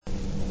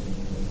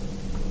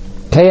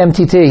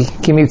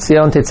KMTT, Kimi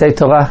Tzion Tetzei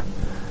Torah.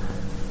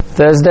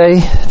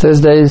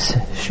 Thursday's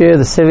Shir,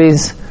 the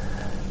Civis,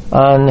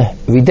 on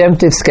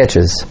Redemptive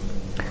Sketches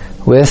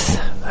with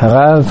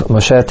Harav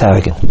Moshe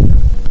Taragin.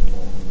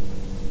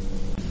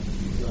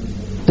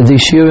 The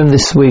Shirim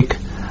this week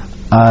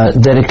are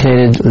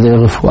dedicated to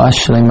Refuah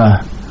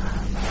Shlema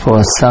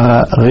for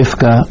Sarah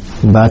Rivka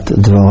Bat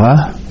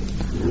Dvorah,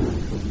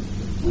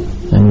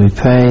 and we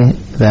pray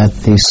that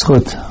the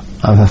zchut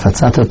of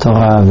Hafatzat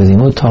Torah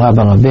v'limud Torah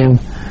barabim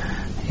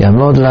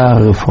יעמוד לה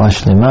רפואה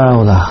שלמה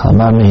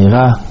ולהחלמה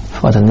מהירה,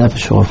 רפואת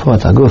הנפש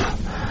ורפואת הגוף,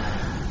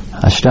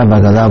 השלב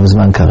בעגלה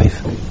ובזמן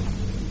קריב.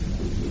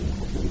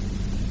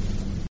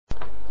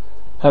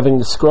 Having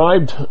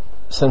described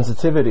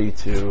sensitivity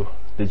to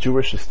the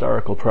Jewish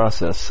historical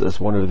process as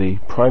one of the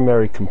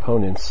primary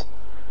components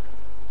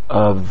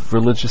of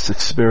religious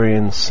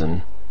experience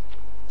and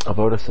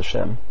avodas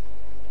Hashem,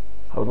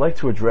 I would like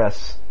to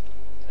address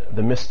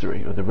the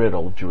mystery or the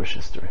riddle of Jewish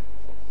history.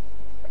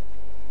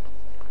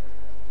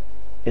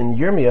 In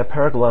Yirmiyah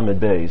Perek Lamed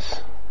Beis,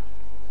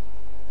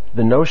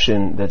 the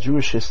notion that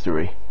Jewish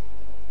history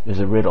is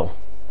a riddle,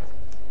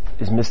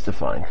 is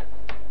mystifying,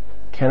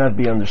 cannot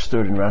be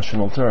understood in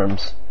rational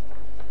terms,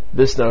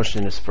 this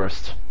notion is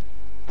first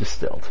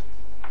distilled.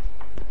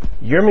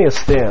 Yirmiyah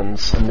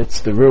stands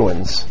amidst the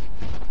ruins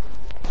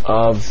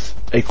of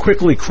a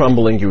quickly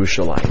crumbling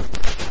Yerushalayim.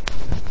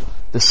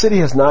 The city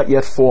has not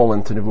yet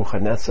fallen to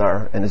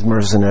Nebuchadnezzar and his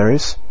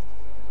mercenaries,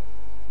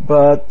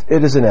 but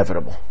it is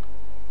inevitable.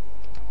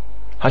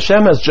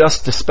 Hashem has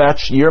just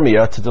dispatched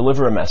Yirmiyah to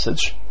deliver a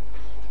message.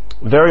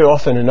 Very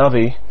often a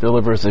Navi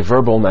delivers a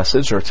verbal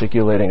message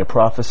articulating a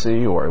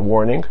prophecy or a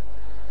warning.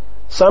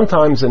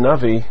 Sometimes a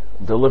Navi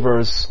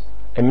delivers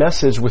a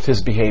message with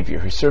his behavior.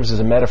 He serves as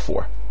a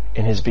metaphor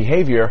in his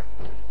behavior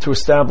to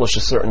establish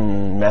a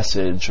certain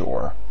message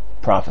or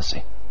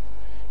prophecy.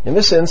 In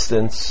this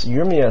instance,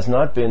 Yirmiyah has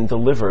not been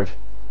delivered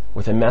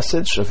with a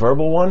message, a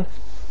verbal one,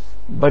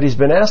 but he's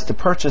been asked to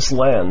purchase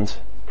land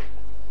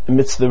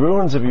amidst the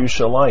ruins of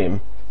Yerushalayim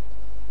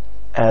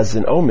as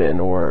an omen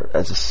or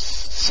as a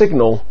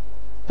signal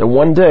that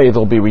one day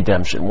there'll be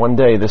redemption. One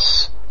day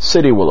this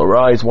city will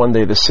arise. One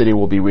day this city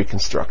will be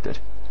reconstructed.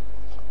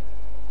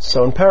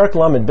 So in Perek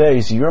Lamed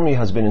Beis, Yirmiyah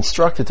has been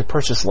instructed to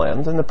purchase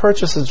land, and the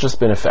purchase has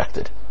just been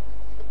effected.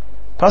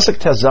 Pasuk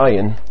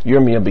Tezayin,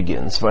 Yirmiyah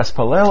begins,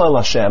 V'espalel el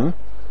Hashem,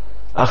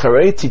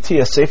 acharei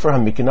titi sefer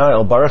hamiknah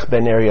el Baruch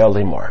ben Neriah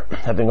limor.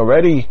 Having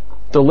already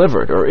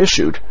delivered or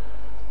issued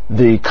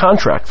the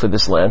contract for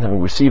this land, having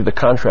received the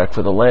contract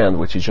for the land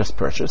which he just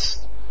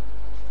purchased,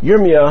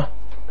 Yirmiyah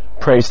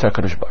prays to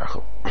HaKadosh Baruch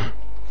Hu.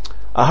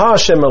 Aha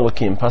Hashem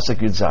Elokim, Pasuk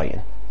Yud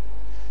Zayin.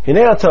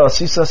 Hinei ata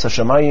asisas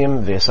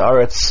hashamayim v'es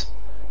haaretz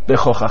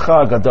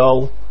bechochacha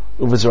gadol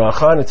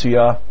u'v'zeracha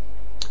netuya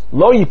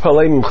lo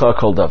yipalei mimcha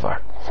kol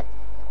davar.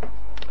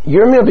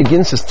 Yirmiyah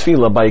begins his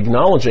tefillah by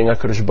acknowledging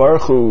HaKadosh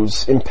Baruch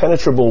Hu's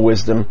impenetrable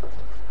wisdom.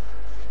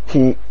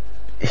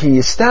 He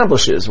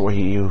establishes, or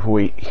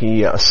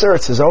he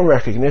asserts his own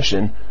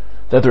recognition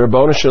that the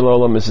Ribono Shel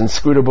Olam is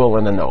inscrutable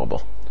and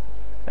unknowable.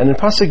 And in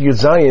Pasuk Yud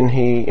Zayin,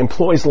 he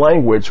employs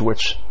language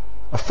which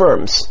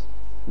affirms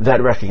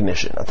that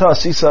recognition. Ata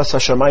asisas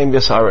hashamayim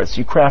v'es haaretz.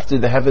 You crafted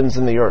the heavens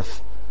and the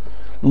earth.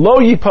 Lo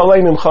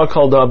yipalei mimcha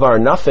kol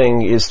davar.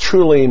 Nothing is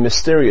truly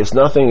mysterious.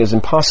 Nothing is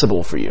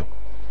impossible for you.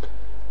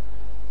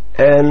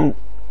 And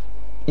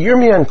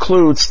Yirmiyah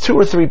includes 2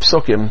 or 3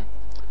 psukim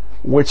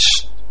which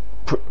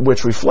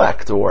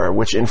reflect or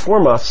which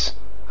inform us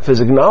of his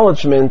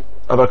acknowledgement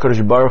of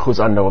HaKadosh Baruch Hu's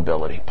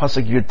unknowability.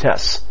 Pasuk Yud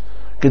Tes,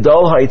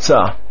 Gedol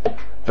Ha'itza,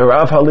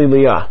 V'rav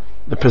Haliliyah,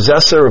 the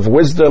possessor of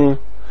wisdom,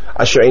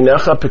 Asher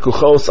Einecha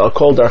Pekuchos Al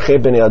Kol Darchei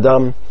Bnei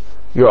Adam,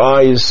 your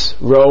eyes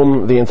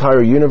roam the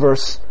entire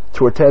universe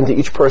to attend to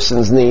each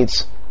person's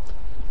needs.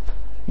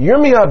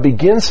 Yirmiyah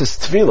begins his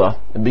tefillah,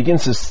 and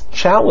begins his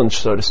challenge,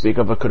 so to speak,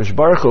 of HaKadosh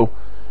Baruch Hu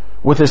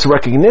with this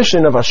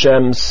recognition of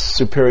Hashem's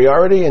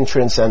superiority and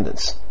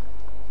transcendence.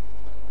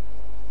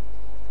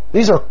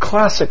 These are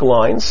classic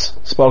lines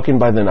spoken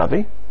by the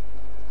Navi,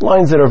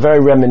 lines that are very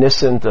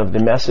reminiscent of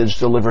the message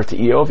delivered to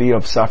Eov.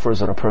 Eov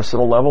suffers on a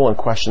personal level and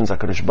questions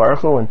HaKadosh Baruch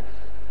Hu, and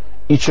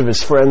each of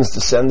his friends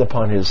descend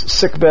upon his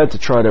sickbed to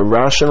try to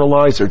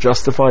rationalize or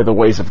justify the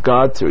ways of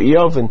God to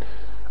Eov, and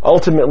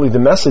ultimately the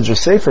message of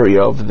Sefer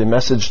Eov, the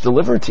message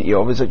delivered to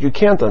Eov, is that you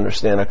can't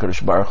understand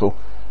HaKadosh Baruch Hu,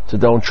 so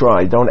don't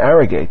try, don't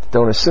arrogate,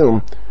 don't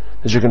assume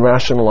that you can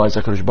rationalize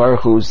HaKadosh Baruch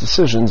Hu's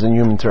decisions in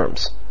human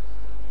terms.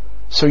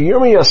 So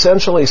Yirmiyah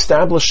essentially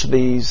established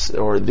these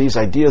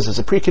ideas as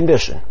a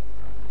precondition.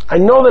 I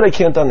know that I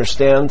can't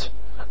understand.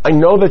 I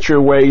know that your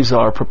ways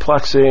are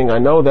perplexing. I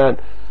know that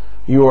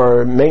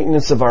your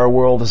maintenance of our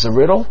world is a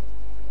riddle.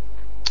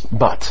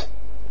 But,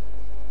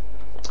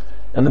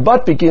 and the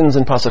but begins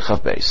in Pasuk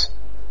Chav Beis.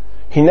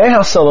 Hinei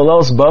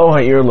hasalalos bo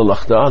ha'ir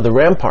l'lachda, the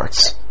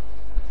ramparts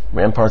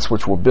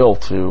which were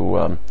built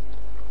to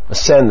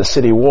ascend the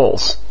city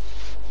walls.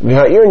 The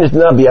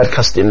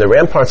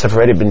ramparts have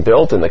already been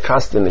built, and the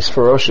Kasdim, these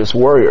ferocious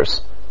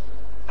warriors,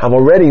 have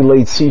already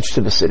laid siege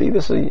to the city.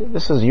 This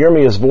is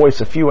Yirmiyah's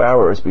voice a few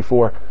hours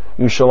before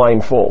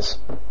Yerushalayim falls.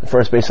 The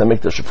first Beis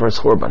HaMikdash, the first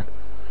Churban.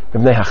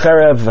 Mipnei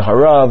HaCherev,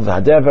 v'Harav,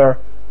 v'Hadever,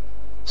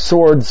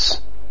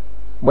 swords,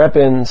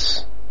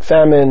 weapons,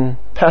 famine,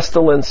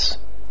 pestilence.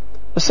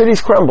 The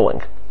city's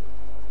crumbling.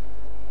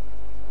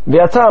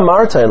 V'ata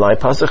amarta elai,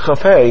 pasuk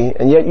chafei,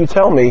 and yet you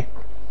tell me,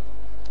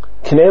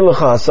 Knei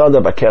lecha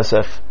hasada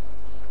b'kesef,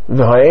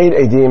 v'ha'ed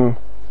edim,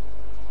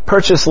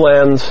 purchase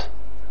land,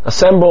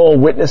 assemble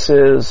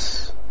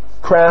witnesses,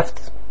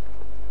 craft,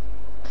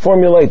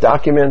 formulate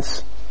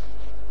documents,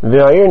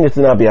 v'ha'ir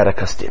nitna b'yad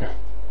kastin.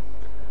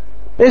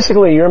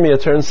 Basically,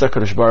 Yirmiyah turns to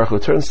HaKadosh Baruch Hu,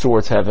 turns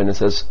towards heaven and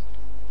says,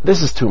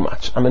 this is too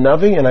much. I'm a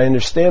Navi and I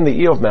understand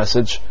the Eov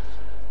message,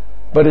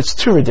 but it's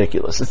too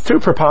ridiculous. It's too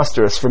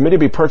preposterous for me to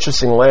be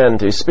purchasing land,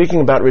 to be speaking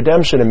about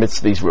redemption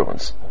amidst these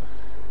ruins.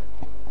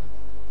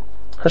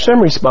 Hashem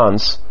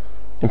responds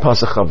in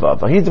Pasuk Chavav,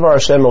 Vahidvar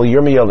Hashem el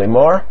Yirmiyah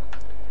lemar,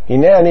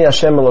 Hinei ani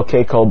Hashem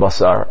Elokei kol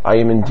basar. I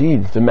am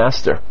indeed the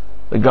master,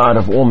 the God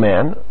of all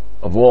man,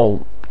 of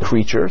all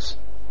creatures.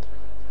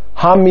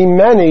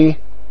 Hamimeni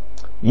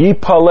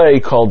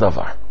Yipalei kol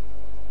davar.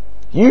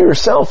 You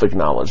yourself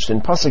acknowledged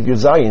in Pasuk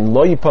Yuzayin,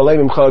 Lo yipalei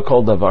mimcha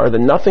kol davar,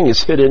 that nothing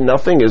is hidden,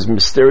 nothing is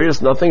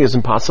mysterious, nothing is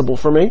impossible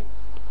for me.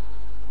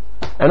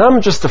 And I'm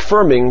just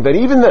affirming that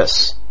even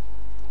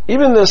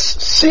this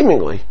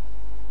seemingly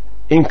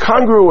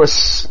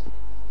incongruous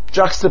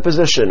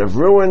juxtaposition of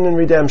ruin and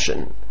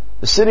redemption,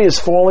 the city is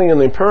falling in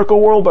the empirical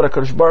world, but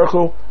HaKadosh Baruch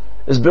Hu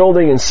is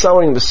building and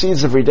sowing the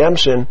seeds of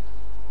redemption.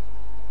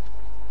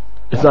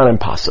 It's not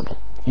impossible.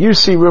 You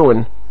see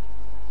ruin,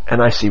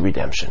 and I see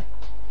redemption.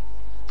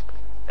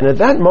 And at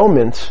that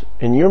moment,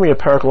 in Yirmiyah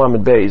Parak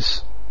Lamed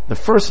Beis, the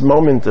first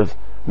moment of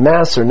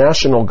mass or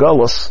national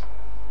galus,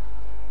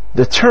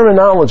 the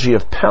terminology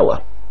of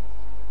Pella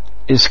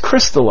is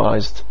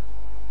crystallized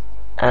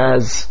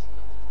as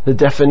the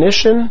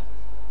definition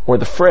or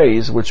the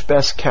phrase which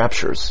best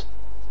captures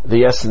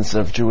the essence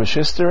of Jewish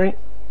history,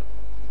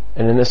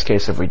 and in this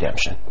case of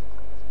redemption.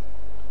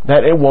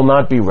 That it will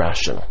not be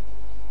rational.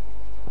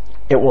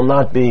 It will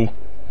not be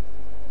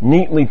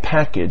neatly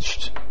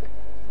packaged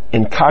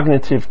in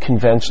cognitive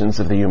conventions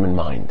of the human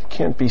mind. It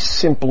can't be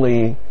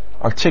simply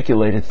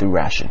articulated through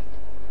ration.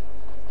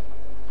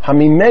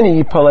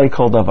 Hamimeni yipalei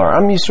kol davar.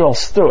 Am Yisrael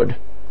stood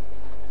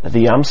at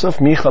the Yamsuf,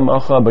 Micha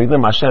Mocha,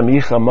 B'Gdim Hashem,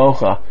 Micha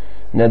Mocha,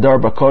 Nedar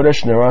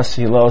B'Kodesh, Neras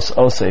Hilos,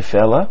 Osei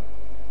Fela.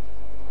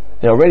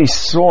 They already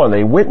saw and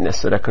they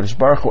witnessed that HaKadosh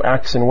Baruch Hu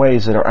acts in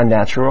ways that are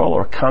unnatural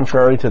or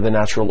contrary to the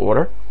natural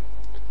order.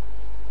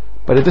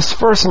 But at this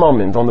first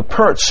moment, on the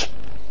perch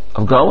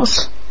of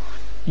Galus,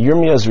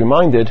 Yirmiyah is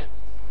reminded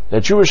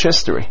that Jewish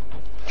history,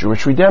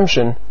 Jewish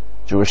redemption,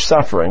 Jewish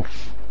suffering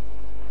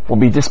will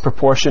be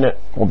disproportionate,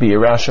 will be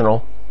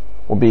irrational,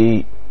 will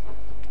be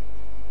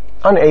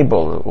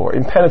unable or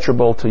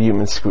impenetrable to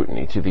human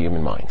scrutiny, to the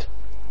human mind.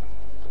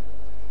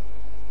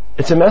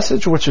 It's a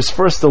message which is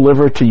first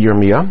delivered to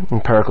Yirmiyah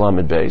in Parak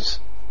Lamed Beis,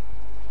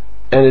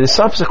 and it is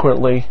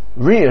subsequently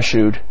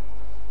reissued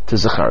to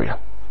Zechariah.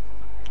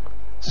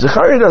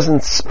 Zechariah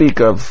doesn't speak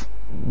of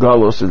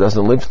Galus, or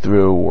doesn't live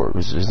through, or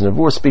his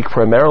Nevuah speak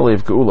primarily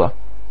of Geula.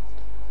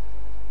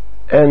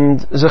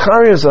 And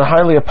Zechariah is a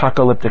highly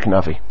apocalyptic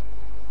Navi.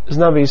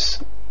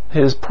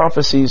 His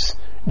prophecies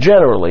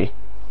generally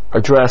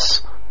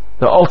address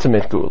the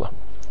ultimate Geula.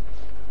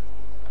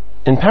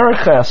 In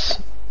Parak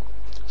Ches,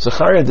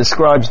 Zechariah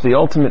describes the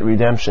ultimate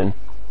redemption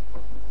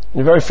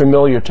in very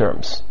familiar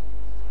terms.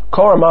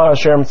 Kol Ramah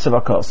Asher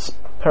Tzivakos,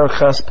 Parak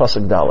Ches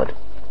Pasuk Daled.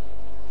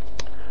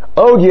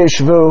 Od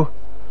Yeshvu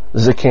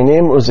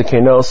Zekenim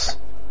Uzekenos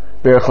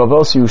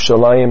Berechavos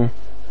Yerushalayim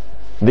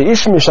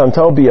V'ish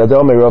Mishanto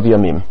Biyado Merov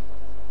Yamim.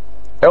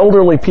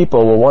 Elderly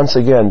people will once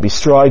again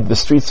bestride the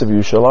streets of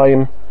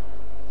Yerushalayim,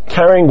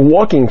 carrying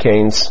walking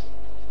canes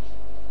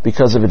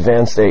because of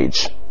advanced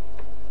age.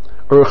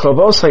 The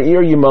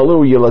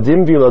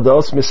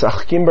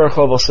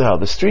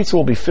streets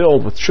will be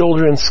filled with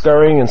children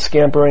scurrying and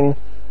scampering,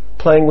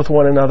 playing with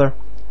one another.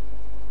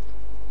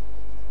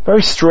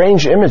 Very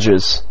strange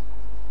images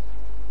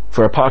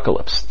for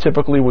apocalypse.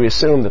 Typically we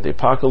assume that the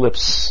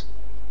apocalypse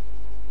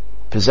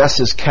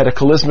possesses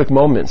cataclysmic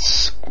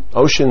moments,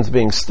 oceans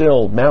being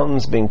stilled,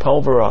 mountains being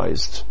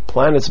pulverized,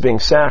 planets being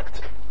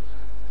sacked.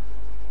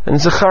 And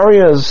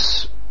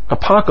Zechariah's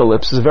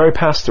apocalypse is very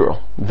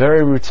pastoral,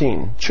 very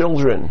routine.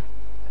 Children,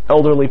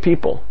 elderly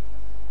people.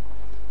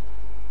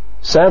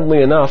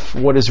 Sadly enough,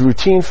 what is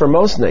routine for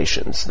most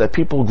nations, that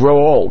people grow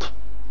old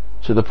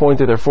to the point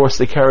that they're forced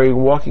to carry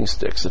walking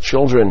sticks, that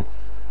children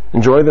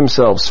enjoy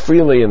themselves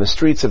freely in the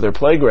streets of their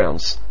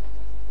playgrounds.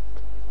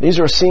 These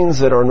are scenes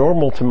that are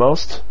normal to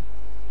most,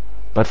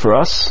 but for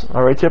us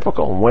are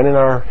atypical. When in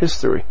our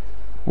history,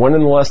 when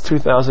in the last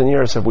 2,000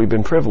 years have we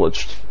been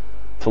privileged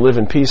to live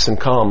in peace and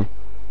calm,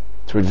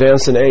 to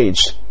advance in age,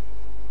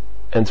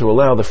 and to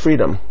allow the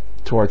freedom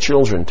to our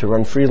children to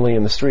run freely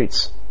in the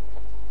streets?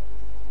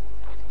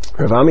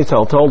 Rav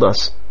Amital told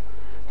us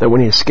that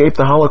when he escaped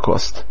the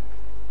Holocaust,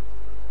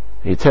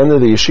 he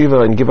attended the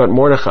yeshiva in Givat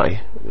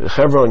Mordechai, the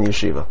Hebron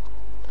yeshiva.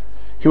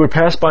 He would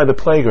pass by the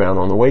playground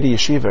on the way to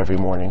yeshiva every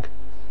morning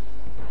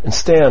and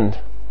stand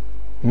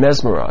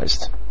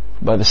mesmerized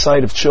by the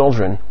sight of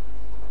children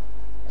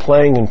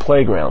playing in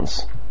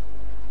playgrounds.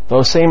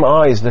 Those same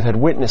eyes that had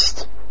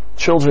witnessed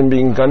children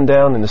being gunned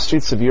down in the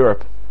streets of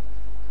Europe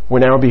were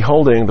now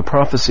beholding the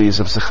prophecies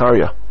of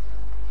Zechariah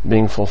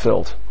being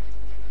fulfilled.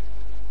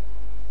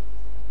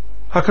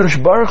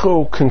 HaKadosh Baruch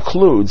Hu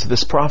concludes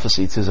this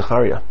prophecy to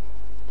Zechariah.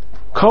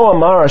 Ko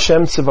amar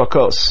Hashem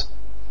tzivakos,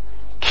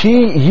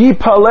 ki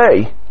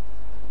yipalei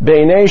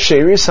beinei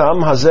sheiris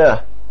ha'am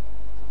hazeh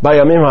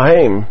bayamim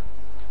hahem.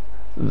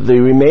 The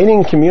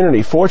remaining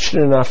community,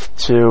 fortunate enough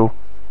to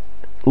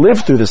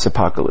live through this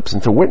apocalypse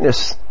and to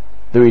witness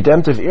the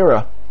redemptive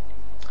era,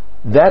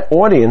 that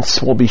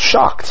audience will be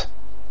shocked,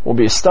 will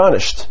be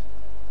astonished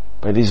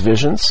by these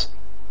visions.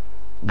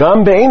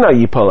 Gam be'ena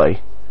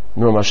yipalei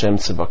Num Hashem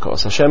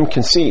tzivakos. Hashem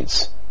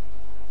concedes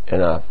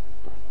in a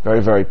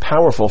very, very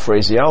powerful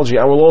phraseology,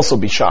 I will also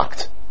be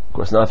shocked. Of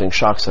course, nothing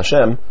shocks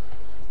Hashem,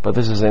 but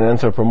this is an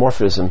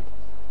anthropomorphism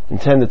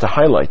intended to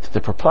highlight the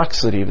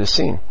perplexity of the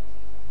scene.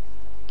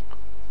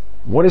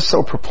 What is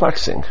so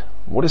perplexing?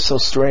 What is so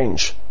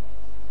strange?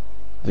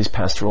 These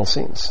pastoral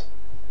scenes.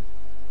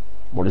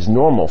 What is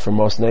normal for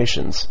most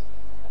nations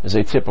is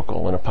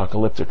atypical and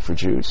apocalyptic for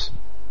Jews.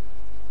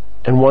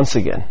 And once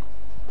again,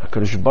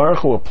 HaKadosh Baruch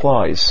Hu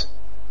applies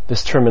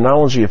this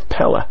terminology of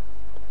Pele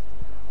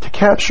to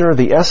capture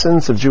the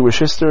essence of Jewish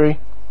history,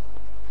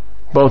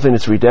 both in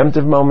its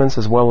redemptive moments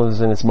as well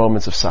as in its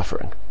moments of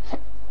suffering.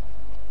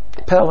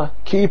 Pele,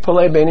 ki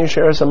Pele beini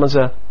sheres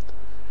hamazeh.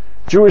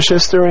 Jewish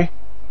history,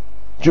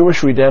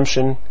 Jewish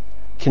redemption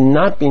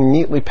cannot be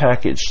neatly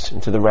packaged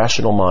into the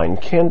rational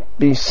mind, can't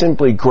be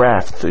simply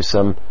graphed through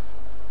some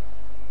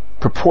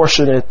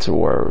proportionate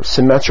or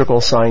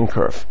symmetrical sine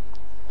curve.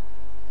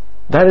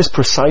 That is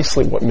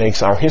precisely what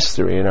makes our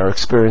history and our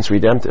experience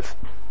redemptive.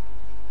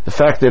 The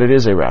fact that it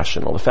is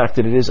irrational, the fact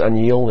that it is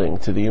unyielding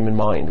to the human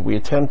mind. We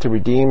attempt to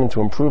redeem and to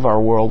improve our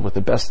world with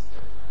the best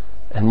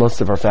and most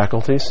of our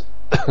faculties,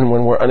 and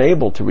when we're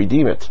unable to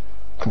redeem it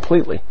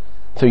completely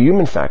through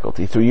human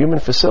faculty, through human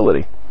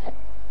facility,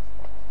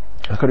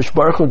 HaKadosh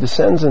Baruch Hu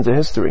descends into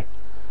history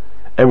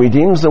and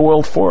redeems the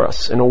world for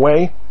us in a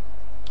way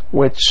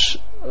which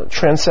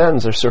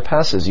transcends or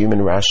surpasses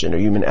human ration or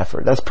human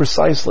effort. That's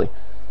precisely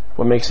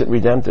what makes it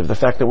redemptive. The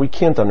fact that we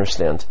can't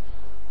understand,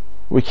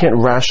 we can't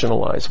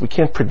rationalize, we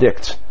can't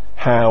predict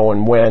how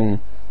and when,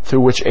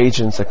 through which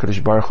agents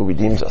HaKadosh Baruch Hu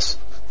redeems us.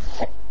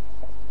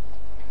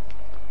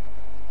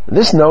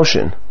 This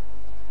notion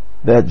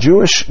that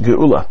Jewish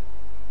geula,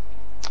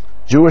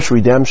 Jewish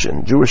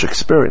redemption, Jewish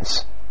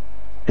experience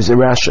is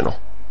irrational,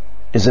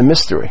 is a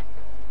mystery,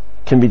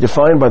 can be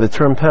defined by the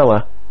term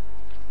Pele,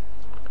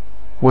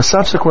 was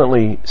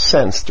subsequently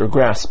sensed or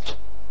grasped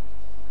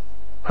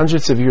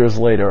hundreds of years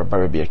later by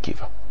Rabbi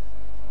Akiva.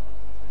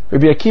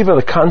 Rabbi Akiva,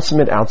 the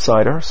consummate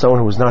outsider, someone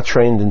who was not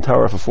trained in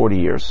Torah for 40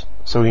 years,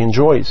 so he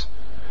enjoys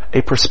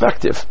a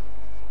perspective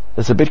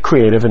that's a bit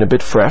creative and a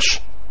bit fresh,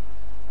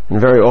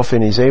 and very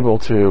often he's able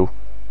to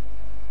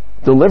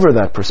deliver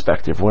that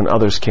perspective when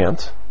others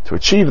can't, to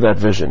achieve that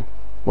vision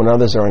when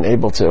others are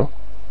unable to.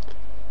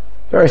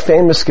 Very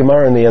famous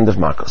Gemara in the end of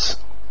Makos.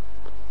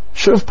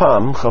 Shuv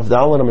Pam,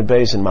 Chavdal and Amid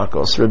Beis in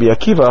Makos, Rabbi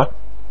Akiva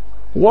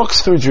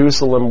walks through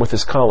Jerusalem with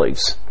his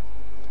colleagues,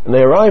 and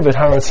they arrive at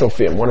Har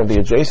Tzofim, one of the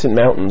adjacent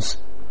mountains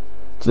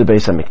to the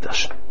Beis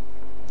HaMikdash.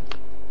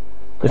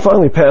 They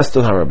finally pass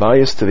to Har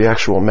Habayis, to the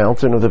actual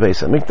mountain of the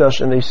Beis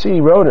HaMikdash, and they see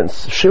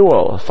rodents, a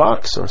sheol, a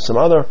fox, or some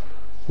other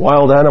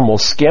wild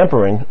animals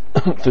scampering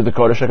through the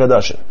Kodesh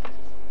HaKadoshim.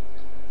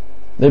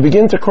 They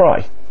begin to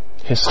cry,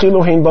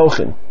 Hischilu hein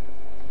bochin,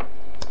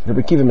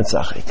 Rabbi Akiva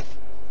mitzachik.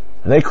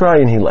 And they cry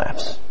and he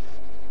laughs.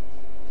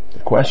 The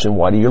question,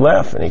 why do you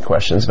laugh? And he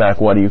questions back,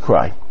 why do you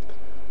cry?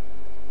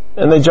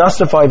 And they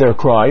justify their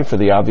cry for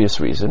the obvious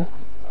reason.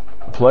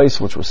 A place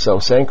which was so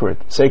sacred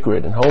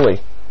and holy,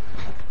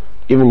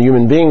 even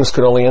human beings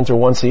could only enter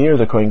once a year,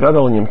 the Kohen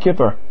Gadol and Yom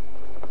Kippur,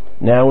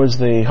 now is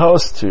the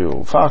host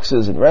to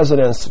foxes and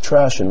residents, to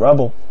trash and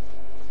rubble.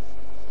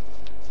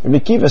 Rabbi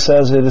Akiva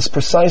says it is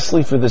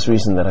precisely for this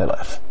reason that I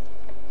laugh.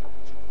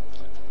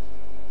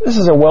 This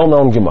is a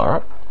well-known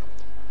Gemara,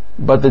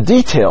 but the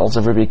details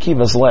of Rabbi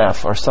Akiva's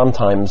laugh are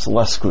sometimes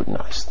less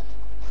scrutinized.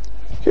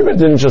 Akiva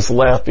didn't just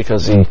laugh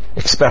because he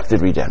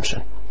expected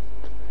redemption.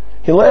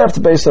 He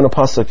laughed based on a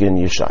pasuk in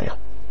Yeshaya.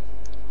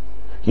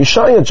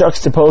 Yeshaya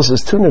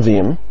juxtaposes two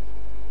Nevi'im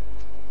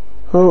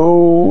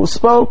who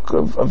spoke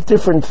of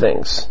different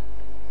things.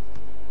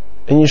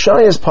 In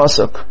Yeshaya's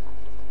pasuk,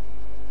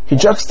 he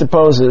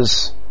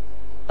juxtaposes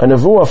a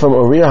nevuah from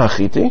Uriah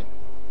HaChiti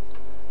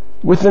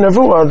with the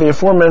nevuah, the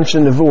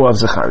aforementioned nevuah of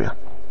Zechariah.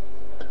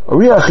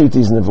 Uriah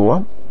HaChiti's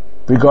nevuah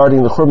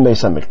regarding the Churban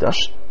Beis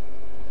HaMikdash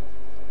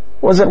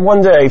was that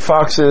one day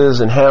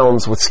foxes and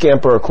hounds would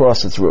scamper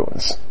across its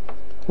ruins.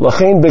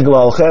 Lachein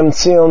biglalchem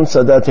tzion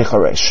tzadat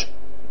ticharesh.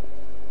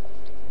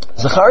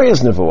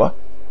 Zechariah's nevuah,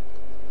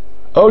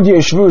 Od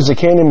yeshvu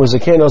zakenim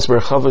uzakenos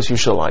berchavos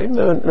Yushalayim,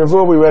 the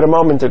nevuah we read a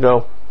moment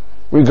ago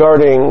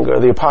regarding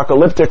the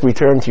apocalyptic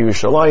return to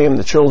Yerushalayim,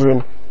 the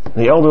children,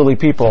 the elderly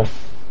people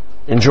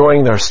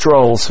enjoying their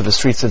strolls through the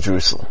streets of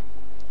Jerusalem.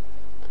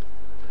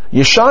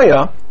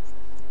 Yeshaya,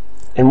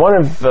 in one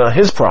of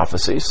his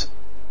prophecies,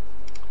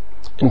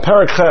 in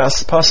Perek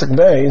Ches, Pasuk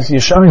Beis,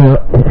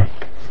 Yeshaya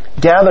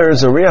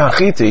gathers Uriah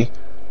Hachiti,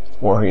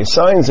 or he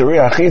assigns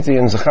Uriah Hachiti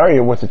and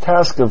Zechariah with the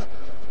task of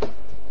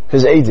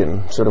his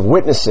Eidim, sort of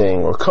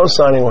witnessing or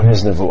co-signing on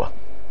his Nevuah.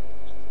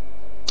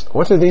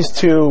 What do these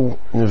two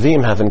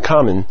Nevi'im have in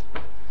common?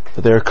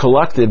 That they are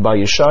collected by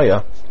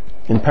Yeshaya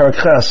in Perek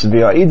Ches,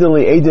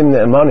 V'ya'ideli Eidim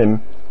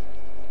Ne'emanim,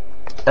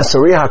 Es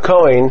Uriah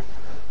HaKohen,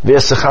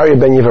 V'es Zechariah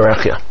ben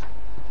Yevarechia.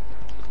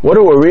 What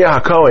do Uriah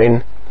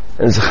HaKohen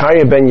and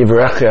Zechariah ben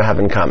Yevarechia have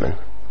in common?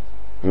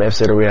 I may have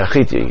said Uriah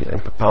Hachiti, I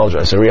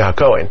apologize, Uriah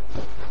HaKohen.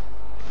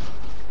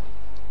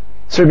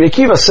 So Rabbi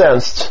Akiva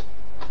sensed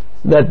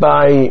that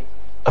by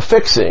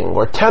affixing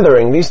or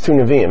tethering these two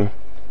Nevi'im,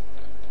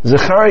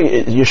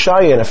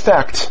 Yeshaya in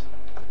effect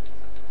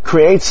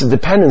creates a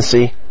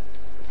dependency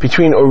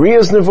between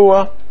Uriah's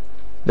Nevuah,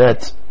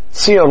 that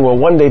Zion will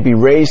one day be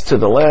razed to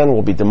the land,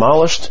 will be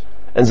demolished,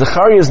 and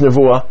Zechariah's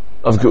Nevuah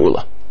of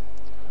Geula.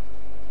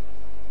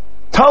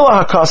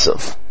 Tala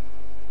HaKasav,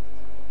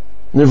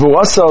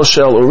 Nevuaso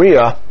shel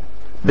Uriah,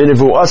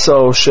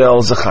 B'nevuaso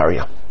shel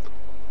Zechariah.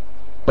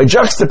 By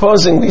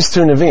juxtaposing these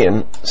two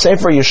Nevi'im,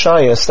 Sefer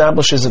Yeshaya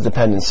establishes a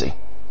dependency.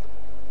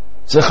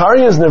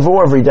 Zechariah's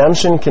Nevuah of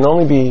redemption can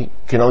only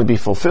be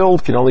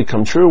fulfilled, can only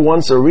come true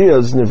once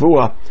Uriah's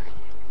Nevuah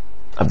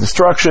of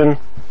destruction,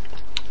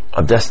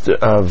 of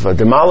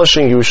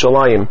demolishing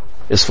Yerushalayim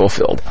is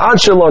fulfilled. Ad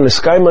shelo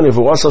niskayma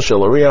nevuaso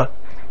shel Uriah,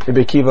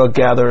 Rabbi Akiva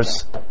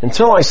gathers,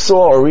 until I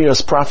saw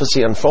Uriah's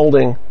prophecy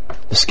unfolding,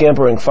 the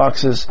scampering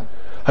foxes,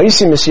 I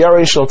feared that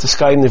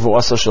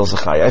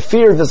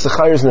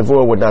Zechariah's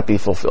Nevuah would not be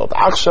fulfilled.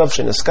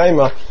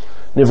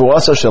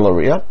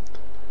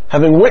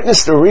 Having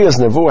witnessed Uriah's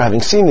Nevuah,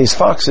 having seen these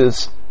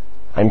foxes,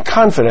 I'm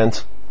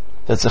confident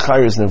that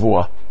Zechariah's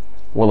Nevuah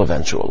will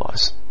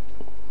eventualize.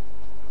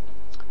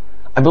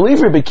 I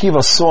believe Rabbi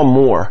Akiva saw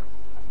more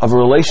of a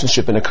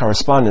relationship and a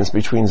correspondence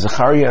between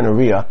Zechariah and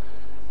Uriah,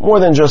 more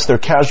than just their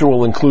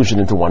casual inclusion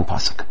into one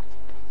pasuk.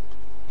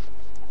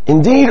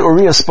 Indeed,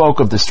 Uriah spoke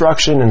of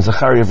destruction and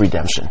Zechariah of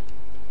redemption,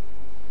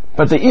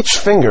 but they each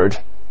fingered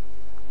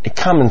a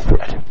common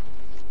thread.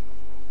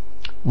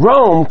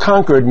 Rome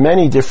conquered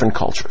many different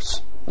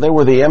cultures. They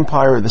were the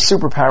empire, the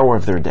superpower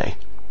of their day.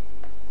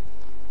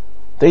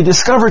 They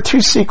discovered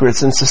two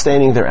secrets in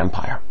sustaining their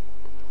empire.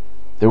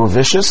 They were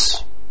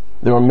vicious,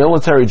 they were a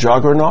military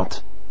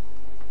juggernaut,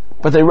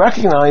 but they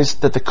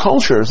recognized that the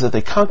cultures that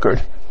they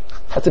conquered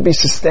had to be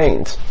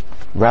sustained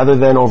rather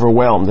than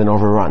overwhelmed and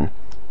overrun.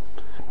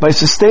 By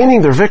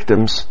sustaining their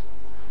victims,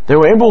 they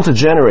were able to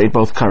generate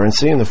both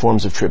currency in the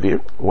forms of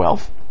tribute,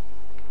 wealth,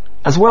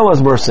 as well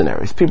as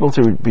mercenaries, people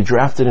to be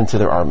drafted into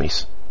their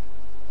armies.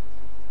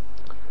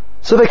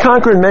 So they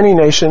conquered many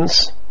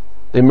nations,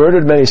 they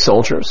murdered many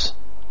soldiers,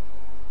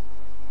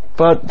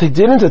 but they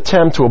didn't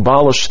attempt to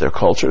abolish their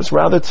cultures,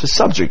 rather to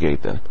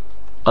subjugate them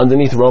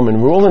underneath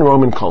Roman rule and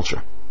Roman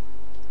culture.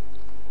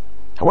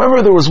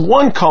 However, there was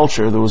one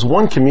culture, there was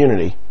one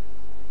community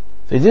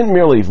they didn't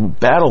merely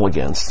battle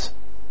against,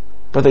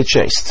 but they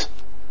chased.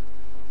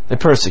 They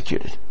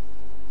persecuted.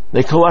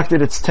 They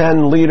collected its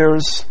 10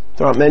 leaders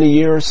throughout many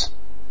years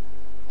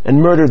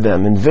and murdered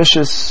them in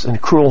vicious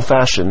and cruel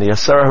fashion, the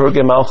Asara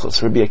Hurge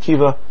Malchus, Rabbi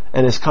Akiva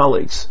and his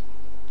colleagues.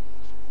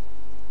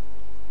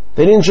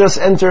 They didn't just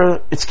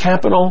enter its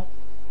capital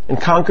and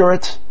conquer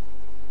it,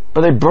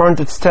 but they burned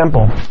its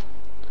temple,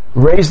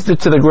 razed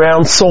it to the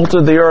ground,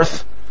 salted the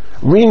earth,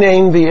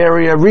 renamed the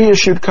area,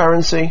 reissued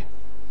currency,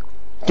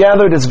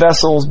 gathered its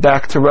vessels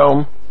back to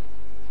Rome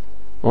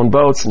on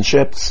boats and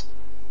ships.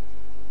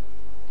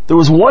 There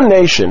was one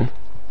nation,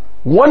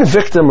 one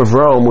victim of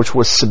Rome, which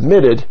was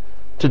submitted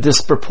to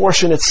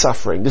disproportionate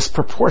suffering,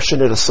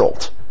 disproportionate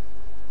assault.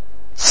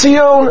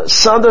 Zion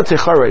Sada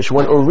Techaresh,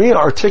 when Uriah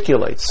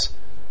articulates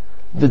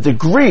the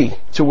degree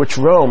to which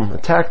Rome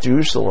attacked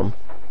Jerusalem,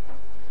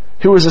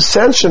 he was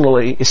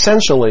essentially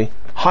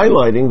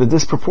highlighting the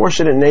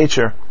disproportionate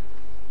nature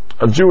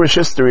of Jewish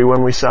history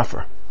when we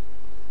suffer,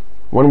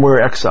 when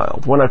we're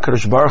exiled, when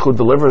HaKadosh Baruch Hu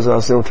delivers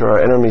us into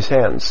our enemies'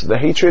 hands. The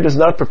hatred is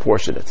not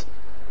proportionate.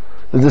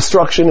 The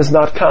destruction is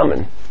not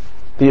common.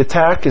 The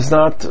attack is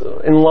not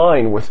in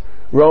line with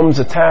Rome's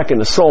attack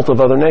and assault of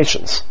other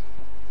nations.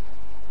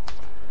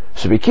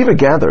 So Rabbi Akiva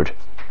gathered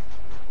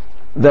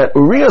that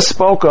Uriah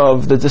spoke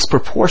of the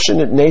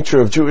disproportionate nature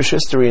of Jewish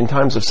history in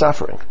times of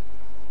suffering.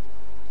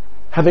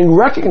 Having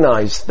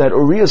recognized that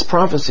Uriah's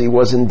prophecy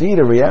was indeed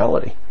a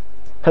reality,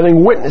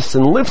 having witnessed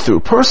and lived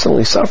through,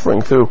 personally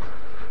suffering through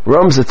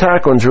Rome's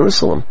attack on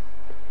Jerusalem,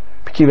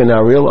 Akiva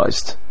now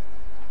realized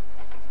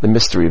the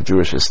mystery of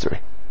Jewish history.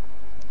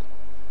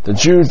 The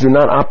Jews do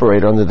not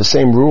operate under the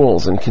same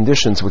rules and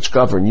conditions which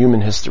govern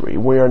human history.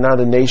 We are not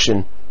a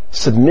nation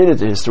submitted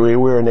to history,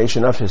 we are a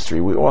nation of history.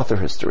 We author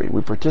history,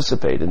 we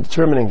participate in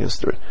determining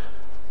history.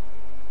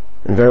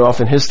 And very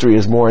often history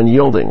is more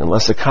unyielding and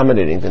less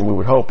accommodating than we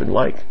would hope and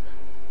like.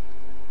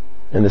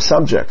 And the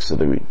subjects, or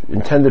the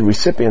intended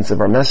recipients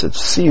of our message,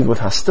 seethe with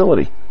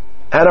hostility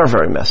at our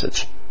very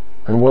message,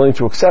 unwilling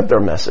to accept our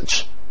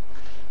message.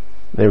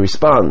 they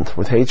respond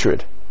with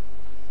hatred,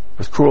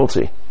 with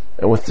cruelty,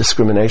 and with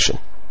discrimination.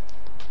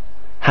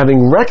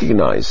 Having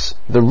recognized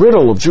the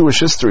riddle of Jewish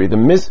history, the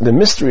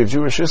mystery of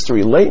Jewish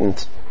history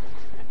latent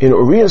in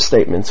Uriah's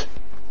statement,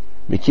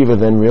 Akiva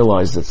then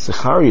realized that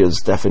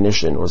Zechariah's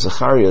definition, or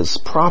Zechariah's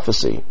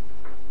prophecy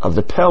of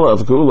the Pella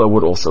of Geula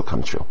would also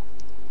come true.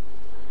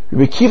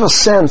 Akiva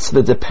sensed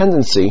the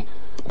dependency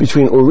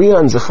between Uriah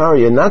and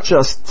Zechariah, not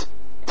just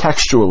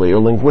textually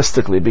or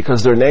linguistically,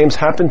 because their names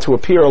happen to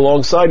appear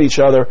alongside each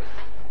other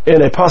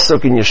in a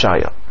pasuk in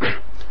Yeshaya.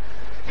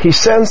 He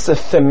sensed a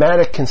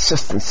thematic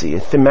consistency, a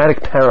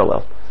thematic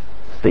parallel.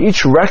 They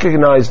each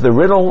recognized the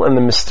riddle and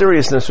the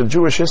mysteriousness of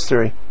Jewish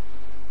history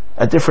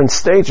at different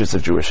stages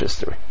of Jewish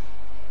history.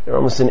 They're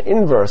almost an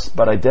inverse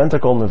but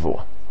identical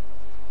nevuah.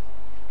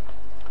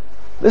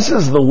 This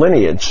is the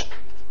lineage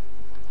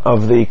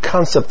of the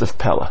concept of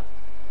Pella.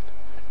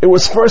 It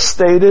was first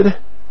stated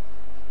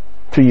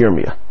to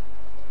Yirmiyah,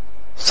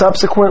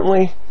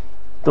 subsequently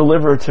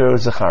delivered to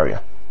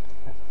Zechariah.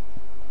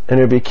 And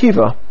Rabbi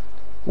Akiva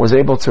was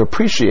able to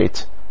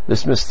appreciate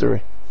this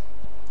mystery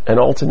and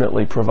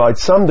ultimately provide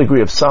some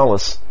degree of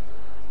solace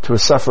to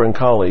his suffering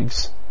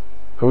colleagues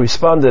who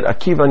responded,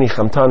 Akiva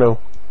nichamtanu,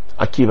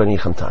 Akiva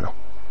nichamtanu.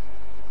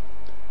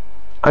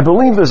 I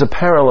believe there's a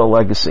parallel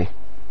legacy.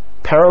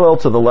 Parallel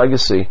to the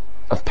legacy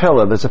of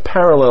Pella, there's a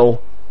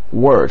parallel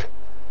word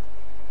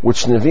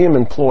which Nevi'im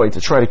employed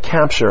to try to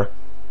capture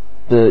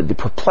the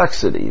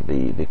perplexity,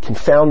 the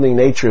confounding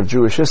nature of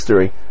Jewish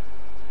history,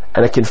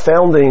 and a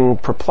confounding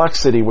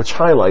perplexity which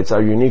highlights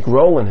our unique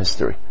role in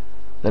history,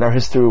 that our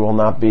history will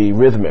not be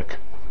rhythmic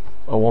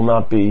or will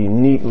not be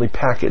neatly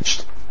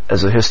packaged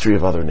as the history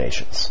of other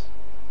nations.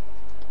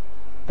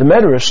 The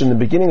Medrash in the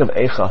beginning of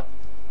Eicha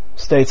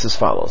states as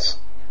follows: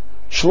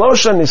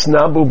 Shlosha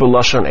nisnabu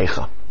b'lashon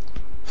Eicha.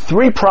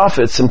 3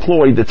 prophets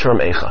employed the term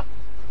Eicha: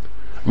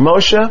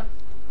 Moshe,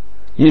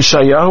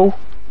 Yeshayahu,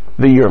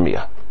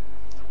 Yirmiyah.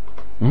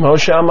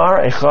 Moshe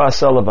Amar Eicha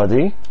asa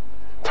levadi,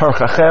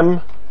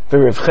 tarchachem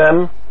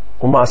v'rivchem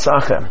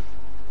u'masachem.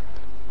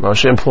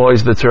 Moshe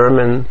employs the term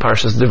in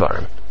Parshas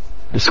Devarim,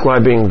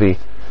 describing the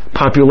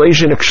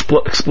population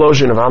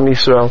explosion of Am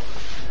Yisrael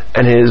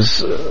and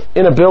his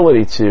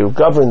inability to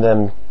govern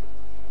them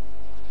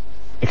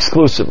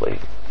exclusively,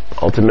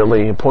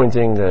 ultimately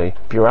appointing a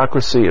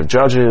bureaucracy of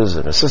judges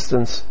and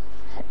assistants.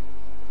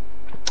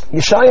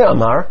 Yeshaya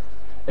Amar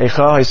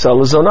Eicha Haisa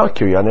Lezona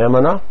Kirya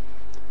Ne'emana.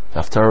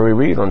 After we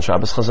read on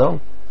Shabbos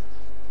Chazon,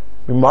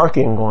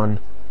 remarking on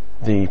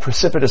the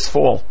precipitous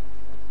fall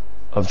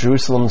of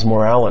Jerusalem's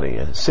morality,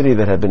 a city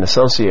that had been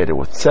associated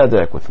with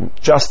tzedek, with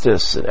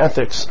justice and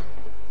ethics,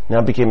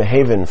 now became a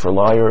haven for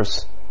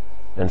liars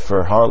and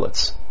for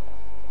harlots.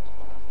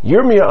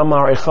 Yirmiyah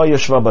Amar Eicha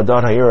Yeshva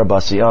Badar Ha'ira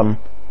Basiyam.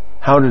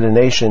 How did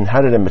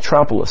a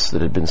metropolis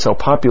that had been so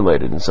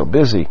populated and so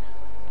busy,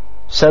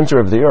 center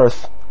of the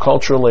earth,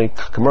 culturally,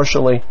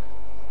 commercially,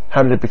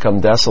 how did it become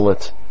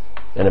desolate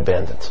and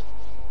abandoned?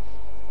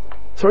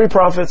 3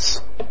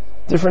 prophets,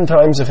 different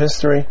times of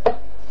history,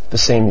 the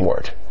same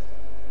word.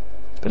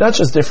 But not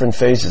just different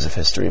phases of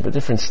history, but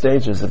different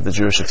stages of the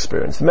Jewish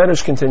experience. The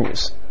Medrash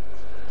continues.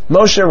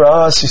 Moshe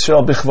ra'as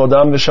Yisrael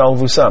bichvodam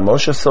v'shalvusam.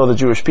 Moshe saw the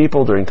Jewish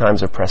people during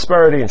times of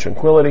prosperity and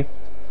tranquility.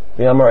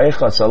 V'yamar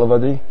eicha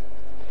salavadi.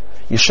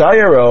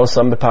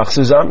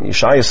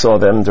 Yeshaya saw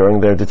them during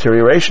their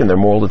deterioration, their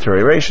moral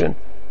deterioration.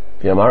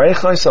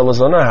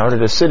 How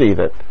did a city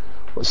that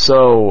was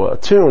so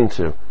attuned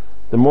to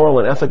the moral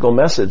and ethical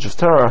message of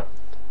Torah,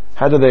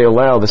 how did they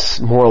allow this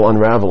moral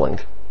unraveling?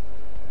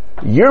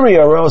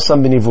 Yirmiyah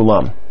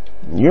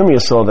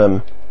saw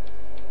them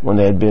when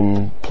they had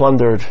been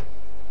plundered,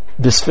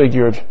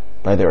 disfigured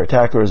by their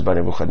attackers, by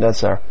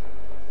Nebuchadnezzar.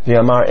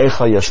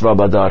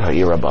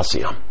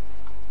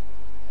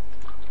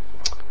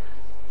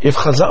 If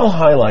Chazal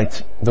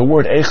highlight the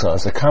word Eicha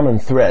as a common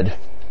thread,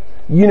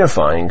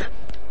 unifying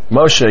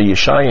Moshe,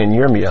 Yeshaya, and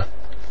Yirmiyah,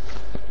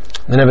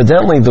 then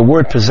evidently the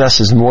word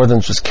possesses more than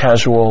just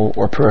casual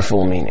or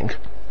peripheral meaning.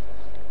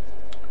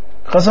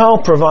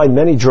 Chazal provide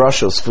many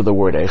drushos for the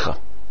word Eicha,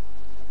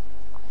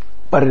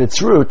 but at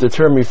its root the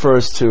term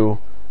refers to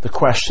the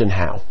question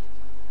how.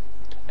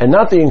 And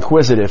not the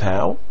inquisitive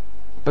how,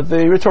 but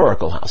the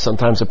rhetorical how.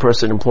 Sometimes a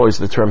person employs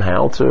the term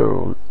how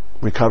to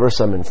recover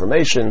some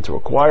information, to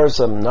acquire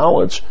some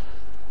knowledge.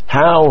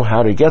 How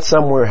to get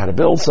somewhere, how to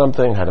build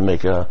something, how to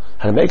make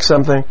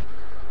something.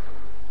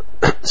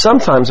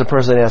 Sometimes a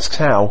person asks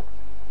how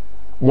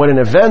when an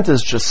event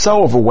is just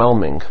so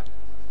overwhelming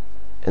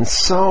and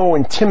so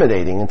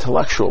intimidating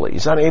intellectually,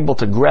 he's unable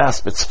to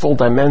grasp its full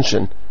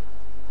dimension,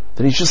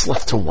 that he's just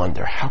left to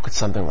wonder, how could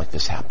something like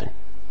this happen?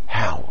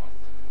 How?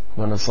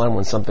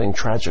 When something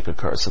tragic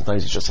occurs,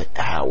 sometimes you just say,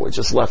 how? We're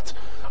just left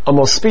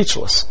almost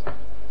speechless.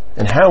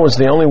 And how is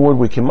the only word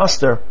we can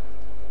muster,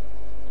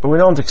 but we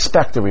don't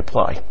expect a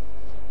reply.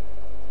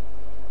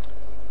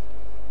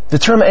 The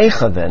term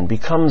Eicha then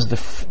becomes the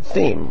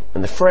theme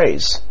and the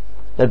phrase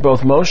that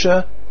both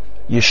Moshe,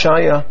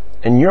 Yeshaya,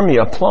 and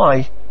Yirmiyah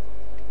apply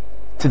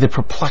to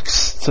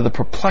the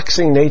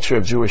perplexing nature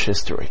of Jewish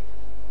history.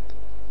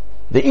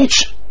 They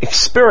each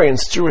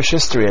experienced Jewish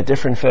history at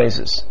different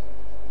phases.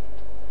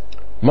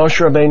 Moshe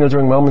Rabbeinu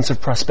during moments of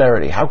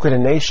prosperity. How could a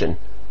nation,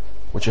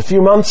 which a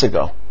few months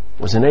ago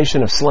was a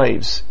nation of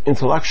slaves,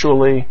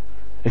 intellectually,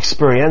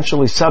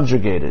 experientially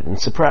subjugated and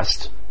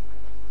suppressed,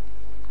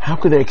 how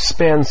could they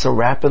expand so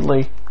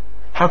rapidly?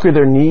 How could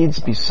their needs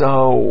be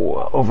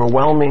so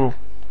overwhelming?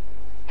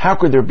 How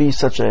could there be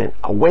such an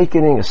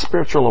awakening, a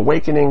spiritual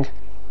awakening?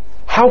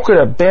 How could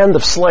a band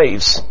of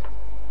slaves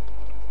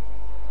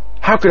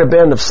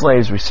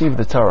receive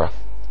the Torah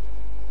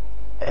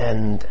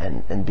and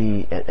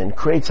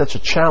create such a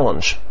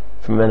challenge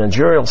from a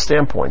managerial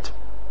standpoint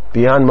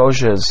beyond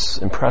Moshe's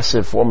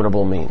impressive,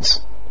 formidable means?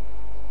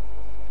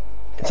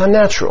 It's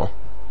unnatural.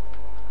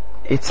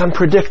 It's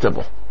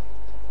unpredictable.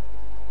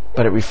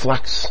 But it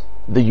reflects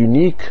the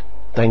unique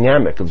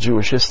dynamic of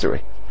Jewish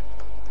history.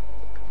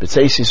 We're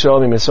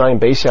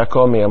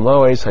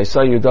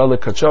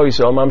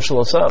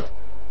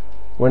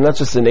not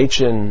just a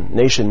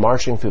nation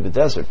marching through the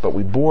desert, but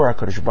we bore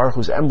HaKadosh Baruch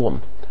Hu's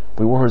emblem.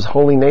 We were His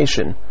holy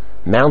nation.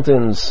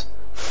 Mountains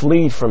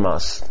fled from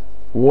us.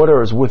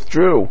 Waters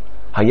withdrew.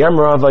 We carried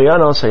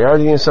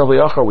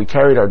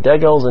our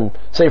degels and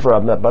Sefer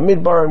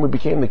Bamidbar, and we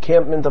became the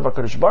encampment of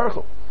HaKadosh Baruch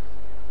Hu.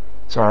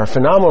 So our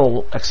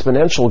phenomenal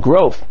exponential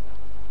growth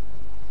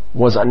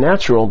was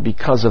unnatural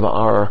because of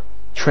our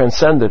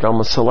transcendent,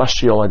 almost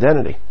celestial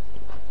identity.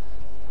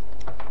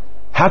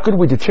 How could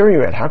we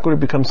deteriorate? How could we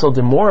become so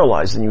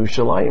demoralized in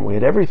Yerushalayim? We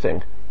had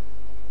everything.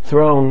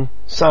 Throne,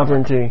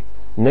 sovereignty,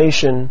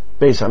 nation,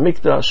 Beis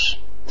HaMikdash,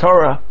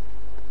 Torah.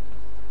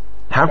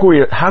 How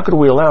could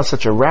we allow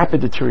such a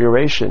rapid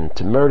deterioration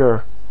to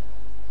murder,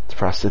 to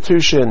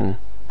prostitution,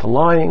 to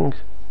lying,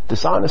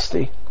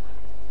 dishonesty?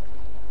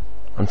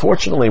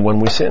 Unfortunately, when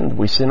we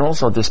sin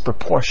also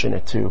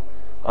disproportionate to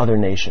other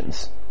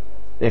nations.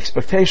 The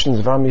expectations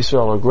of Am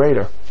Yisrael are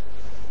greater,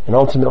 and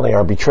ultimately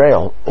our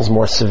betrayal is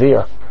more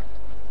severe,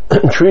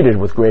 treated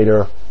with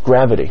greater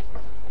gravity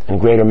and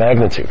greater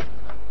magnitude.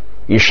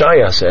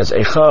 Yeshaya says,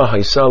 Eicha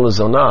haisa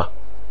l'zona,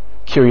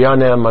 kirya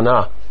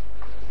ne'amana,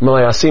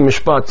 Malayasi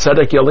mishpat,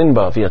 tzedek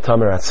yalinba,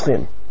 v'yatam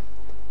eratzchim.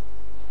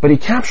 But he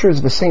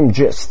captures the same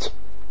gist,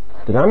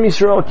 that Am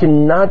Yisrael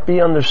cannot be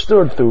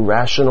understood through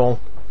rational,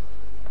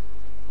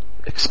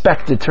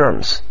 expected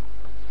terms.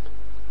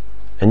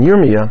 And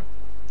Yirmiyah,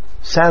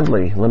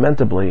 sadly,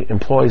 lamentably,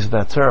 employs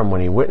that term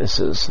when he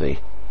witnesses the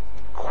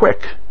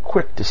quick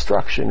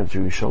destruction of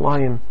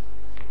Yerushalayim,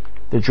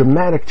 the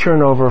dramatic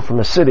turnover from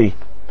a city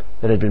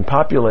that had been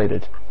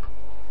populated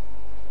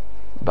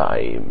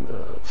by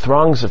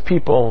throngs of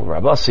people.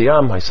 Rabba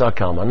Siyam, Haisa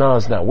Kalmana,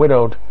 is now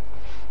widowed.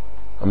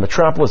 A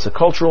metropolis, a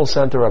cultural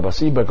center. Rabba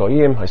Siba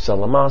Goyim, Haisa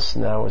Lamas,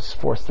 now is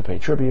forced to pay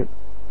tribute.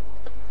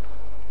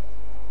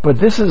 But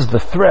this is the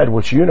thread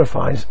which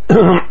unifies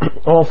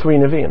all three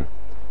Nevi'im.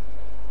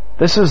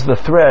 This is the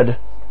thread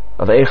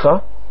of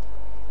Eicha,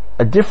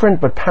 a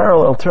different but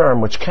parallel term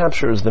which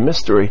captures the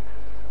mystery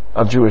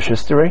of Jewish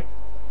history,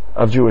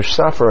 of Jewish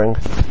suffering,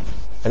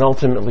 and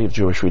ultimately of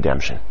Jewish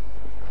redemption.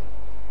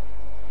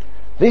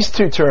 These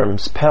two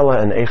terms,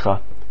 Pele and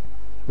Eicha,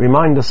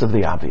 remind us of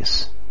the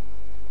obvious.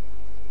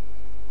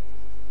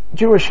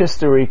 Jewish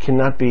history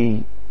cannot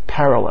be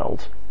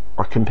paralleled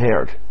or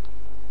compared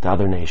to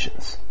other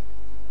nations.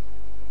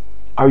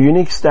 Our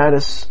unique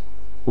status,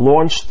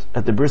 launched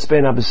at the Bris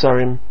Bein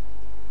HaBesarim,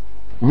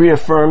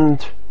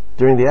 reaffirmed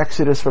during the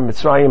exodus from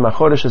Mitzrayim,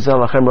 HaChodesh Hazel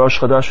Lachem Rosh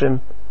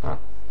Chodashim,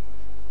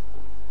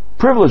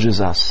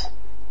 privileges us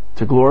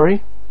to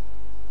glory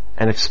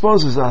and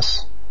exposes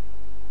us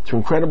to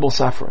incredible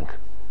suffering.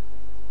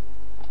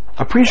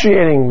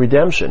 Appreciating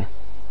redemption,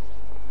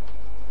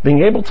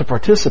 being able to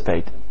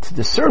participate, to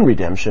discern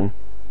redemption,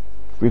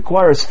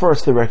 requires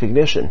first the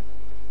recognition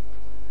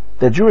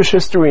that Jewish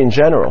history in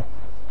general,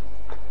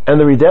 and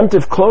the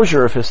redemptive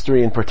closure of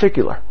history in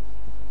particular,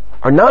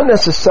 are not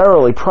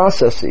necessarily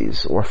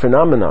processes or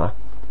phenomena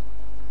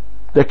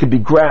that could be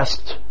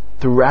grasped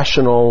through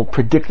rational,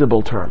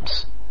 predictable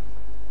terms.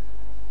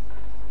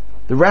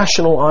 The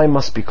rational eye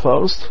must be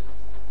closed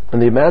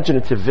and the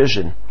imaginative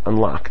vision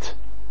unlocked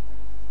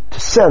to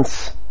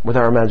sense with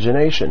our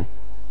imagination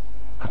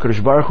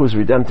HaKadosh Baruch Hu's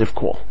redemptive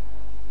call.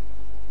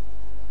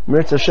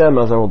 Mirz Hashem,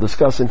 as I will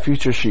discuss in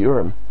future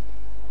shiurim,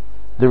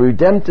 the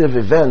redemptive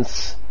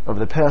events of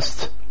the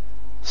past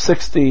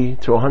 60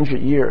 to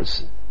 100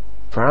 years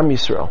for Am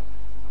Yisrael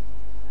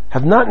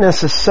have not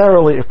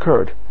necessarily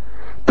occurred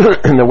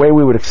in the way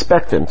we would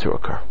expect them to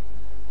occur,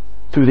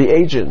 through the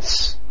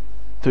agents,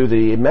 through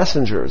the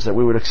messengers that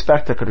we would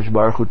expect HaKadosh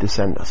Baruch Hu to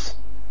send us.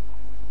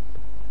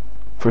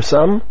 For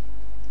some,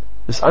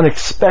 this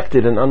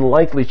unexpected and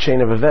unlikely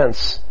chain of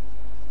events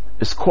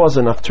is cause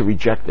enough to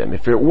reject them.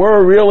 If it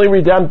were really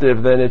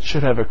redemptive, then it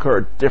should have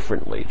occurred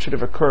differently. It should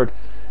have occurred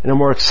in a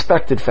more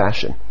expected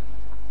fashion.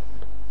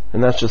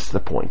 And that's just the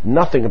point.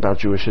 Nothing about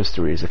Jewish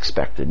history is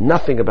expected.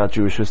 Nothing about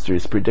Jewish history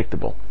is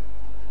predictable.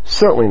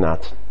 Certainly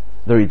not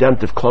the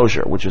redemptive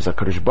closure, which is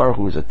HaKadosh Baruch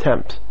Hu's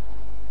attempt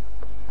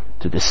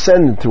to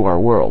descend into our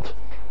world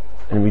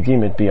and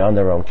redeem it beyond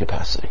our own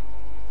capacity.